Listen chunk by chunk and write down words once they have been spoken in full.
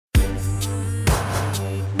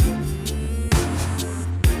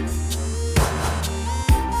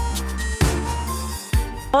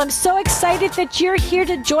Well, I'm so excited that you're here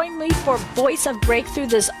to join me for Voice of Breakthrough,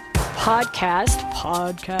 this podcast.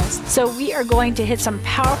 So we are going to hit some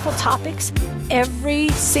powerful topics. Every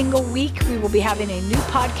single week, we will be having a new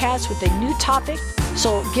podcast with a new topic.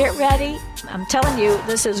 So get ready. I'm telling you,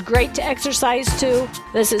 this is great to exercise to.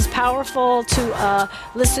 This is powerful to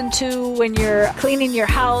listen to when you're cleaning your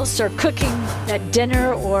house or cooking that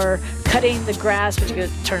dinner or cutting the grass, but you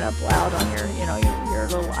could turn up loud on your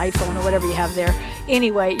little iPhone or whatever you have there.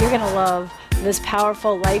 Anyway, you're going to love this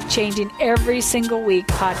powerful, life-changing, every single week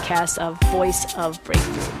podcast of Voice of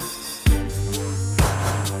Breakthrough.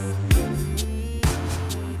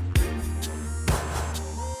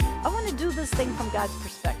 I want to do this thing from God's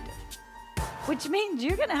perspective, which means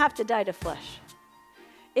you're going to have to die to flesh.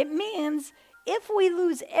 It means if we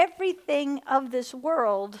lose everything of this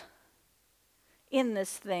world in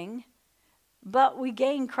this thing, but we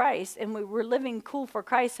gain Christ and we're living cool for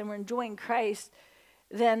Christ and we're enjoying Christ,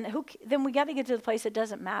 then we got to get to the place it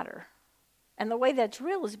doesn't matter. And the way that's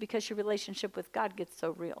real is because your relationship with God gets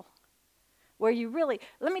so real. Where you really,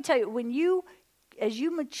 let me tell you, as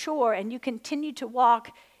you mature and you continue to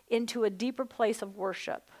walk into a deeper place of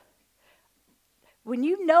worship, when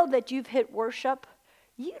you know that you've hit worship,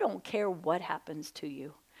 you don't care what happens to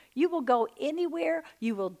you. You will go anywhere.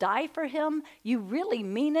 You will die for him. You really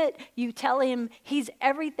mean it. You tell him he's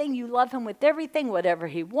everything. You love him with everything, whatever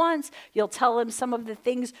he wants. You'll tell him some of the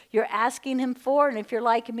things you're asking him for. And if you're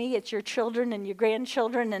like me, it's your children and your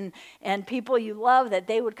grandchildren and people you love, that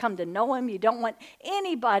they would come to know him. You don't want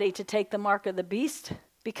anybody to take the mark of the beast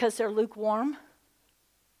because they're lukewarm.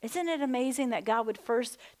 Isn't it amazing that God would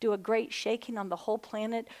first do a great shaking on the whole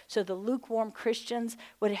planet so the lukewarm Christians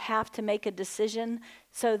would have to make a decision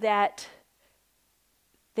so that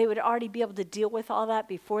they would already be able to deal with all that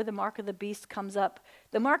before the mark of the beast comes up?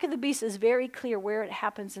 The mark of the beast is very clear where it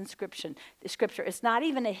happens in Scripture. It's not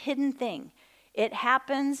even a hidden thing. It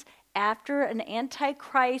happens after an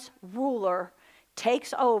antichrist ruler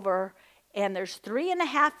takes over, and there's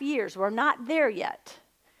 3.5 years. We're not there yet.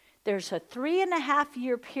 There's a 3.5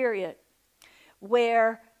 year period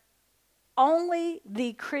where only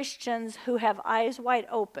the Christians who have eyes wide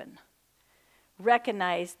open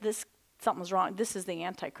recognize this, something's wrong. This is the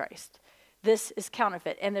Antichrist. This is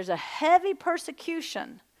counterfeit. And there's a heavy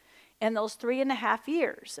persecution in those 3.5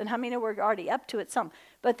 years. And how many know we're already up to it? Some.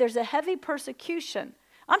 But there's a heavy persecution.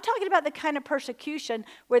 I'm talking about the kind of persecution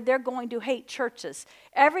where they're going to hate churches.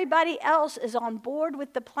 Everybody else is on board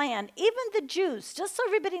with the plan, even the Jews, just so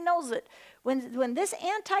everybody knows it. When this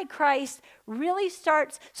Antichrist really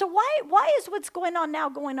starts, so why is what's going on now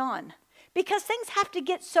going on? Because things have to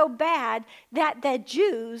get so bad that the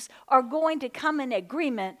Jews are going to come in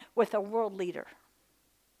agreement with a world leader.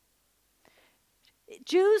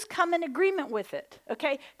 Jews come in agreement with it,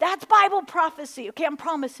 okay? That's Bible prophecy, okay? I'm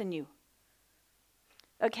promising you.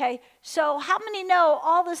 Okay, so how many know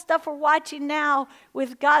all the stuff we're watching now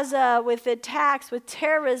with Gaza, with attacks, with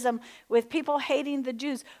terrorism, with people hating the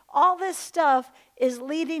Jews? All this stuff is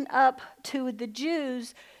leading up to the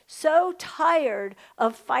Jews so tired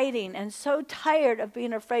of fighting and so tired of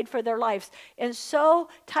being afraid for their lives and so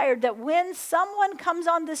tired that when someone comes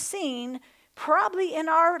on the scene, probably in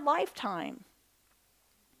our lifetime,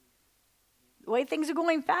 the way things are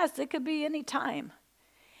going fast, it could be any time,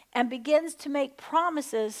 and begins to make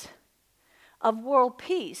promises of world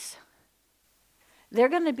peace, they're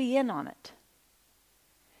going to be in on it.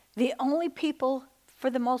 The only people, for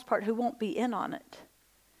the most part, who won't be in on it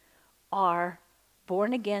are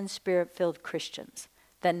born-again, Spirit-filled Christians,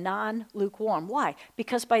 the non-lukewarm. Why?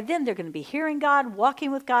 Because by then they're going to be hearing God,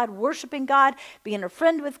 walking with God, worshiping God, being a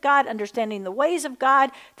friend with God, understanding the ways of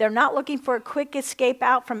God. They're not looking for a quick escape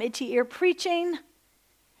out from itchy ear preaching,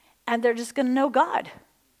 and they're just going to know God.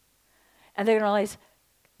 And they're going to realize,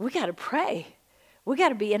 we got to pray. We got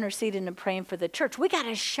to be interceding and praying for the church. We got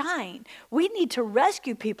to shine. We need to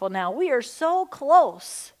rescue people now. We are so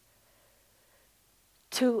close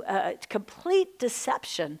to complete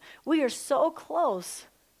deception. We are so close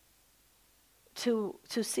to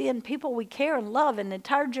seeing people we care and love and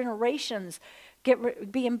entire generations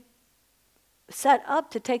being set up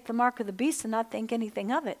to take the mark of the beast and not think anything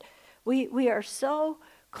of it. We are so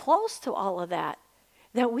close to all of that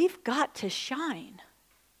we've got to shine.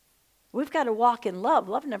 We've got to walk in love.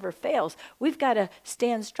 Love never fails. We've got to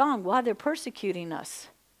stand strong while they're persecuting us.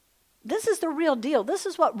 This is the real deal. This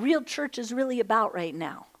is what real church is really about right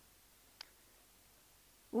now.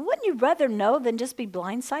 Wouldn't you rather know than just be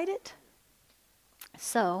blindsided?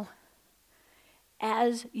 So,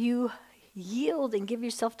 as you yield and give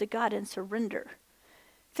yourself to God and surrender,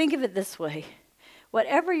 think of it this way.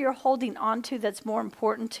 Whatever you're holding on to that's more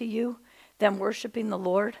important to you than worshiping the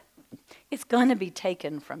Lord, it's going to be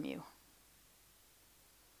taken from you.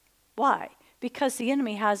 Why? Because the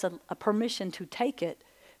enemy has a permission to take it,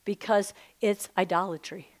 because it's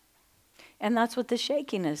idolatry. And that's what the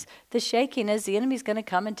shaking is. The shaking is the enemy's going to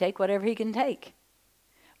come and take whatever he can take.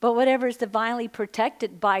 But whatever is divinely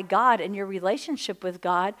protected by God and your relationship with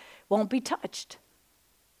God won't be touched.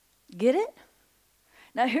 Get it?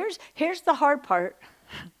 Now here's the hard part.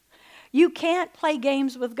 You can't play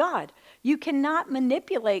games with God. You cannot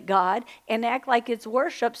manipulate God and act like it's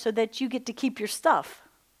worship so that you get to keep your stuff.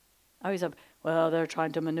 I always have, well, they're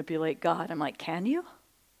trying to manipulate God. I'm like, can you?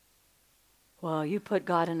 Well, you put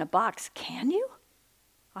God in a box. Can you?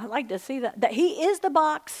 I'd like to see that. That he is the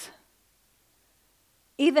box.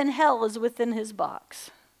 Even hell is within his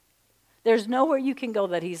box. There's nowhere you can go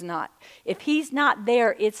that he's not. If he's not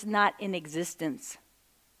there, it's not in existence.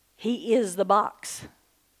 He is the box.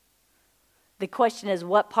 The question is,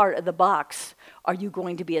 what part of the box are you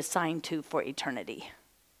going to be assigned to for eternity?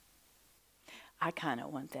 I kind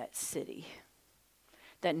of want that city.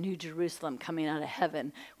 That New Jerusalem coming out of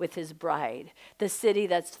heaven with his bride. The city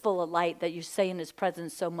that's full of light, that you say in his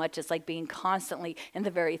presence so much. It's like being constantly in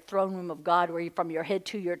the very throne room of God, where you, from your head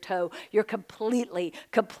to your toe, you're completely,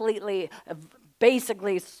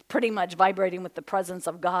 basically pretty much vibrating with the presence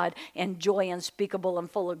of God, and joy unspeakable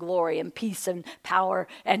and full of glory and peace and power.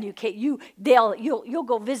 And you'll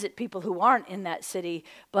go visit people who aren't in that city,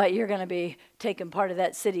 but you're going to be taking part of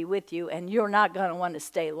that city with you, and you're not going to want to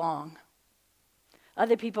stay long.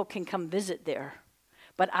 Other people can come visit there,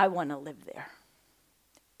 but I want to live there.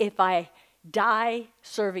 If I die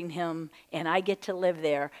serving him and I get to live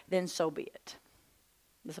there, then so be it.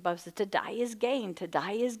 The Bible says to die is gain. To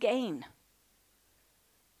die is gain.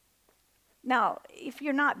 Now, if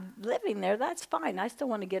you're not living there, that's fine. I still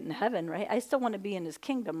want to get in heaven, right? I still want to be in his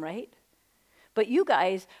kingdom, right? But you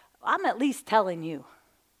guys, I'm at least telling you.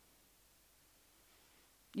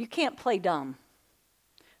 You can't play dumb.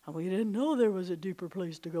 We didn't know there was a deeper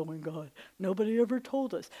place to go in God. Nobody ever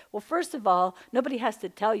told us. Well, first of all, nobody has to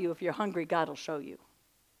tell you. If you're hungry, God will show you.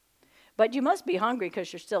 But you must be hungry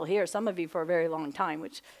because you're still here. Some of you for a very long time,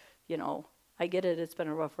 which, I get it. It's been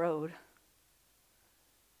a rough road.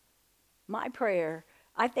 My prayer,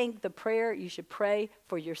 I think the prayer you should pray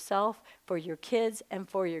for yourself, for your kids, and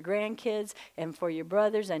for your grandkids, and for your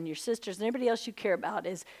brothers and your sisters, and everybody else you care about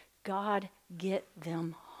is, God, get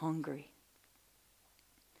them hungry.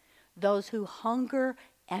 Those who hunger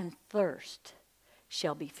and thirst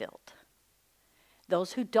shall be filled.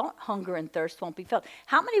 Those who don't hunger and thirst won't be filled.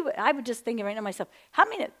 I was just thinking right now to myself,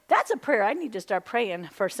 that's a prayer I need to start praying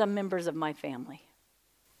for some members of my family.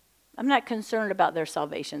 I'm not concerned about their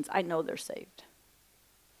salvations. I know they're saved.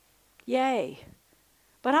 Yay.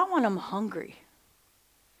 But I want them hungry.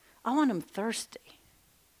 I want them thirsty.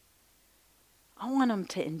 I want them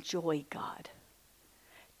to enjoy God.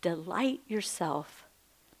 Delight yourself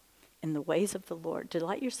in the ways of the Lord.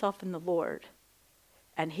 Delight yourself in the Lord,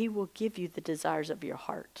 and he will give you the desires of your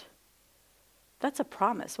heart. That's a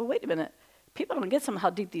promise. Well, wait a minute. People don't get how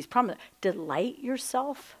deep these promises. Delight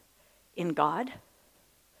yourself in God,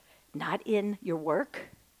 not in your work,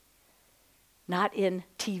 not in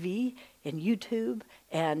TV and YouTube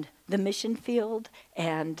and the mission field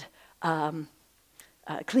and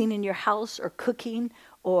cleaning your house or cooking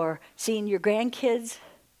or seeing your grandkids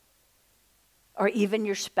or even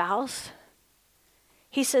your spouse.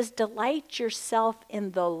 He says, delight yourself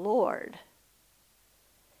in the Lord,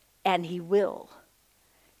 and he will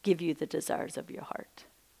give you the desires of your heart.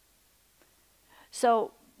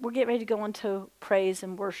 So we're getting ready to go into praise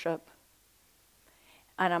and worship.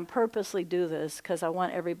 And I'm purposely do this because I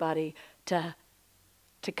want everybody to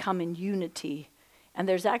come in unity. And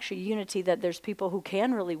there's actually unity that there's people who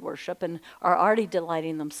can really worship and are already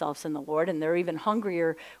delighting themselves in the Lord. And they're even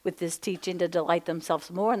hungrier with this teaching to delight themselves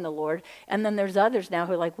more in the Lord. And then there's others now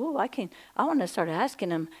who are like, whoa, I want to start asking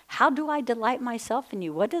them, how do I delight myself in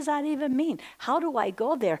you? What does that even mean? How do I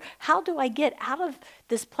go there? How do I get out of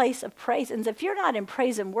this place of praise? And if you're not in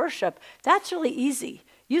praise and worship, that's really easy.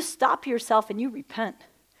 You stop yourself and you repent.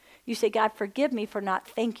 You say, God, forgive me for not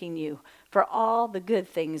thanking you for all the good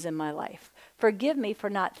things in my life. Forgive me for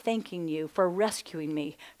not thanking you for rescuing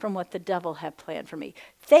me from what the devil had planned for me.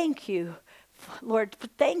 Thank you, Lord,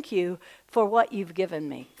 thank you for what you've given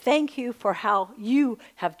me. Thank you for how you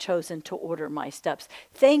have chosen to order my steps.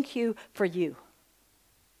 Thank you for you.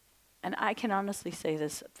 And I can honestly say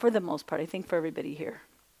this, for the most part, I think for everybody here.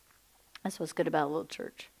 That's what's good about a little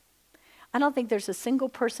church. I don't think there's a single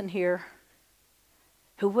person here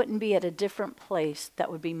who wouldn't be at a different place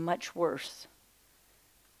that would be much worse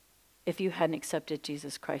if you hadn't accepted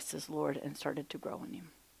Jesus Christ as Lord and started to grow in him.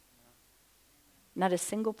 Not a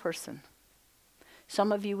single person.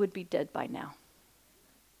 Some of you would be dead by now.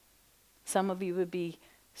 Some of you would be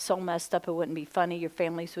so messed up it wouldn't be funny. Your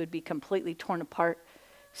families would be completely torn apart.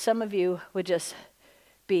 Some of you would just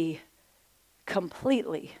be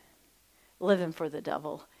completely living for the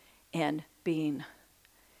devil and being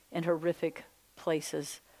in horrific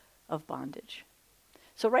places of bondage.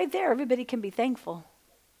 So right there, everybody can be thankful.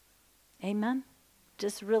 Amen?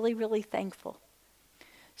 Just really, really thankful.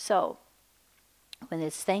 So when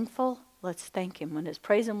it's thankful, let's thank him. When it's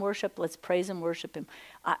praise and worship, let's praise and worship him.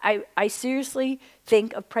 I seriously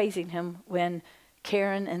think of praising him when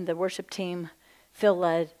Karen and the worship team feel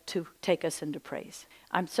led to take us into praise.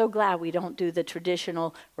 I'm so glad we don't do the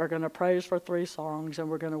traditional, we're going to praise for 3 songs and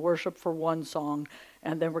we're going to worship for 1 song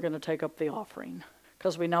and then we're going to take up the offering.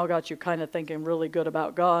 Because we now got you kind of thinking really good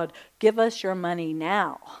about God. Give us your money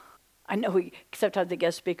now. I know sometimes the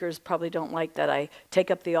guest speakers probably don't like that I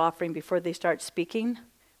take up the offering before they start speaking.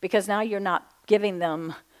 Because now you're not giving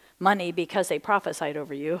them money because they prophesied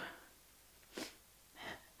over you.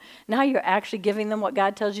 Now you're actually giving them what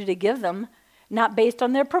God tells you to give them, not based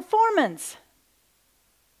on their performance,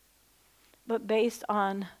 but based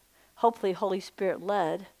on, hopefully, Holy Spirit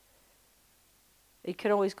led. You could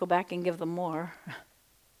always go back and give them more.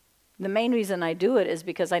 The main reason I do it is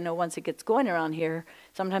because I know once it gets going around here,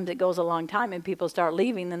 sometimes it goes a long time and people start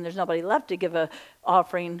leaving, then there's nobody left to give a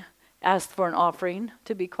offering. Ask for an offering,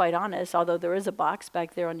 to be quite honest, although there is a box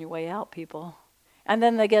back there on your way out, people. And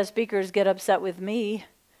then the guest speakers get upset with me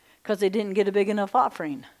because they didn't get a big enough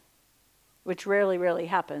offering, which rarely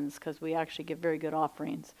happens because we actually give very good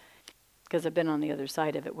offerings. Because I've been on the other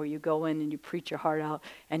side of it where you go in and you preach your heart out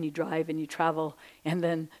and you drive and you travel and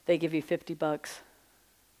then they give you $50.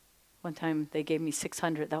 One time they gave me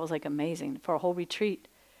 $600. That was like amazing for a whole retreat.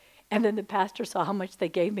 And then the pastor saw how much they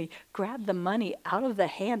gave me, grabbed the money out of the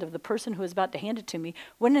hand of the person who was about to hand it to me,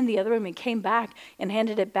 went in the other room and came back and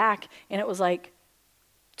handed it back, and it was like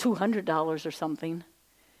 $200 or something.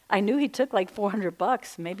 I knew he took like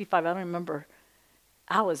 $400, maybe 5, I don't remember.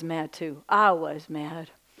 I was mad too. I was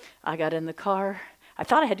mad. I got in the car. I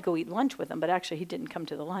thought I had to go eat lunch with him, but actually he didn't come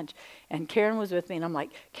to the lunch. And Karen was with me, and I'm like,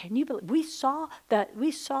 can you believe, we saw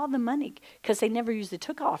the money, because they never usually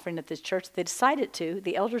took offering at this church. They decided to,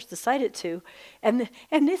 the elders decided to, and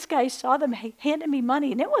this guy saw them handing me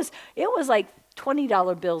money, and it was like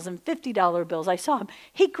 $20 bills and $50 bills. I saw him.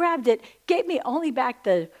 He grabbed it, gave me only back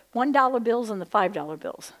the $1 bills and the $5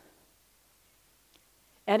 bills.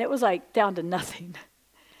 And it was like down to nothing.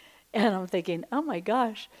 And I'm thinking, oh my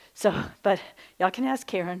gosh. So, but y'all can ask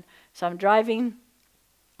Karen. So I'm driving.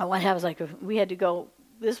 And what happens, like, we had to go,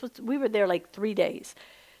 we were there like 3 days.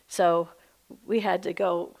 So we had to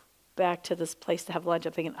go back to this place to have lunch.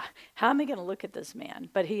 I'm thinking, how am I going to look at this man?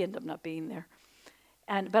 But he ended up not being there.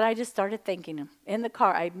 But I just started thanking him. In the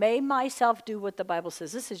car, I made myself do what the Bible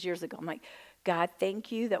says. This is years ago. I'm like, God,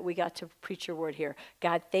 thank you that we got to preach your word here.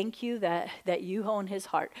 God, thank you that you own his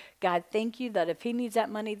heart. God, thank you that if he needs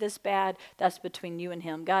that money this bad, that's between you and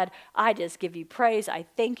him. God, I just give you praise. I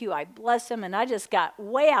thank you. I bless him. And I just got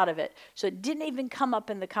way out of it. So it didn't even come up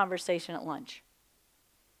in the conversation at lunch.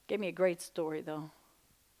 Gave me a great story, though.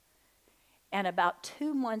 And about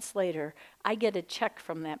 2 months later, I get a check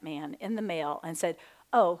from that man in the mail and said,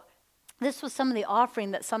 oh, this was some of the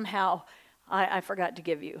offering that somehow I forgot to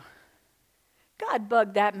give you. God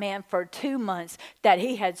bugged that man for 2 months that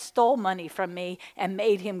he had stole money from me and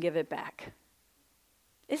made him give it back.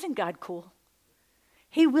 Isn't God cool?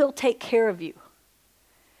 He will take care of you.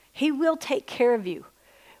 He will take care of you.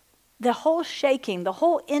 The whole shaking, the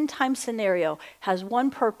whole end time scenario has one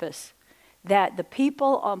purpose, that the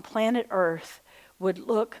people on planet Earth would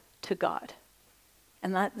look to God.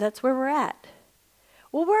 And that's where we're at.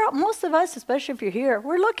 Well, most of us, especially if you're here,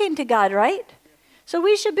 we're looking to God, right? So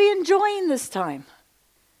we should be enjoying this time.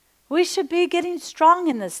 We should be getting strong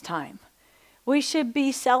in this time. We should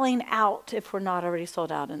be selling out if we're not already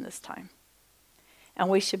sold out in this time. And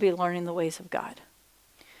we should be learning the ways of God.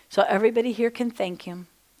 So everybody here can thank him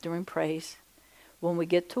during praise. When we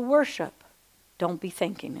get to worship, don't be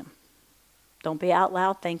thanking him. Don't be out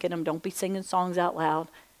loud thanking him. Don't be singing songs out loud.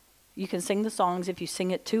 You can sing the songs if you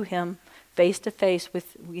sing it to him, face to face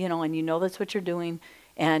with, and you know that's what you're doing,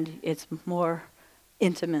 and it's more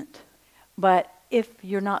intimate. But if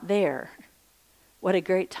you're not there, what a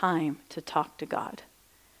great time to talk to God.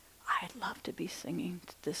 I'd love to be singing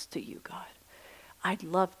this to you, God. I'd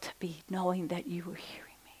love to be knowing that you were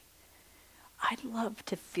hearing me. I'd love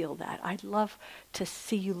to feel that. I'd love to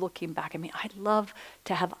see you looking back at me. I'd love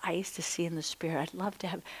to have eyes to see in the Spirit.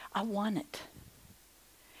 I want it.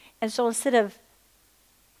 And so instead of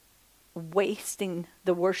wasting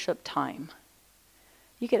the worship time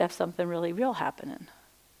you could have something really real happening.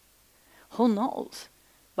 Who knows?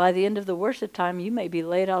 By the end of the worship time, you may be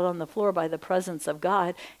laid out on the floor by the presence of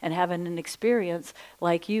God and having an experience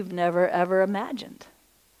like you've never, ever imagined.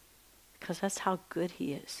 Because that's how good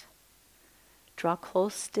he is. Draw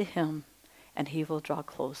close to him, and he will draw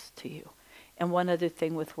close to you. And one other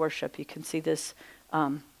thing with worship, you can see this,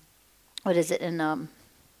 what is it in,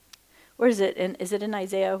 where is it in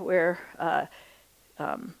Isaiah where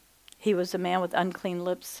he was a man with unclean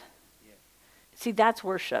lips? Yeah. See, that's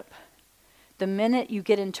worship. The minute you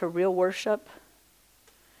get into real worship,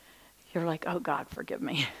 you're like, oh God, forgive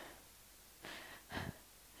me.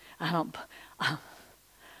 I'm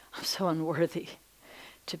so unworthy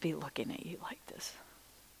to be looking at you like this.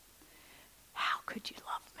 How could you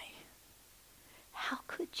love me? How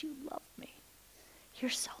could you love me?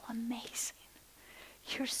 You're so amazing.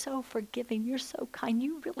 You're so forgiving. You're so kind.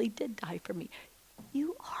 You really did die for me.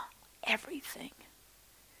 You are everything.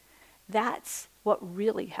 That's what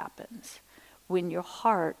really happens when your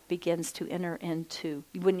heart begins to enter into,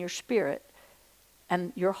 when your spirit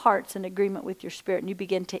and your heart's in agreement with your spirit and you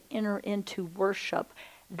begin to enter into worship.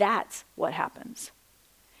 That's what happens.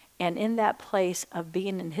 And in that place of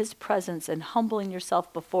being in his presence and humbling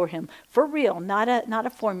yourself before him, for real, not a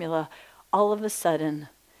formula, all of a sudden,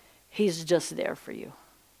 he's just there for you.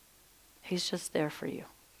 He's just there for you.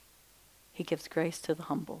 He gives grace to the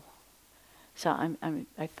humble. So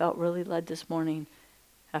I felt really led this morning,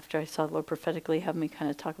 after I saw the Lord prophetically have me kind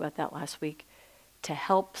of talk about that last week, to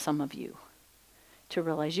help some of you to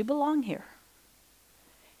realize you belong here.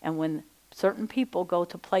 And when certain people go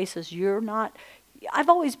to places you're not, I've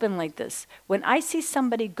always been like this. When I see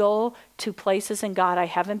somebody go to places in God I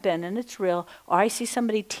haven't been, and it's real, or I see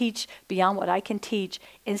somebody teach beyond what I can teach,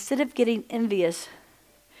 instead of getting envious,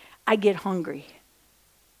 I get hungry.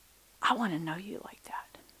 I want to know you like that.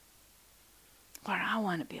 Lord, I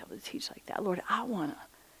want to be able to teach like that. Lord, I want to,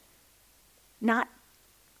 not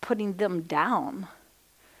putting them down,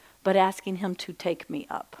 but asking him to take me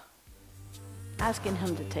up. Asking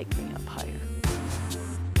him to take me up higher.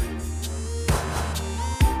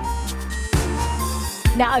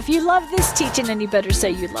 Now, if you love this teaching, and you better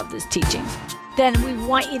say you love this teaching, then we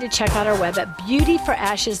want you to check out our web at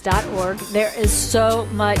beautyforashes.org. There is so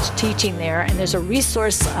much teaching there, and there's a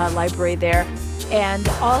resource library there. And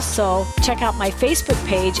also check out my Facebook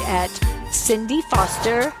page at Cindy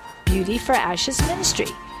Foster Beauty for Ashes Ministry.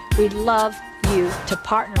 We'd love you to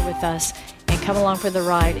partner with us and come along for the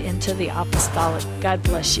ride into the apostolic. God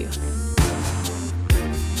bless you.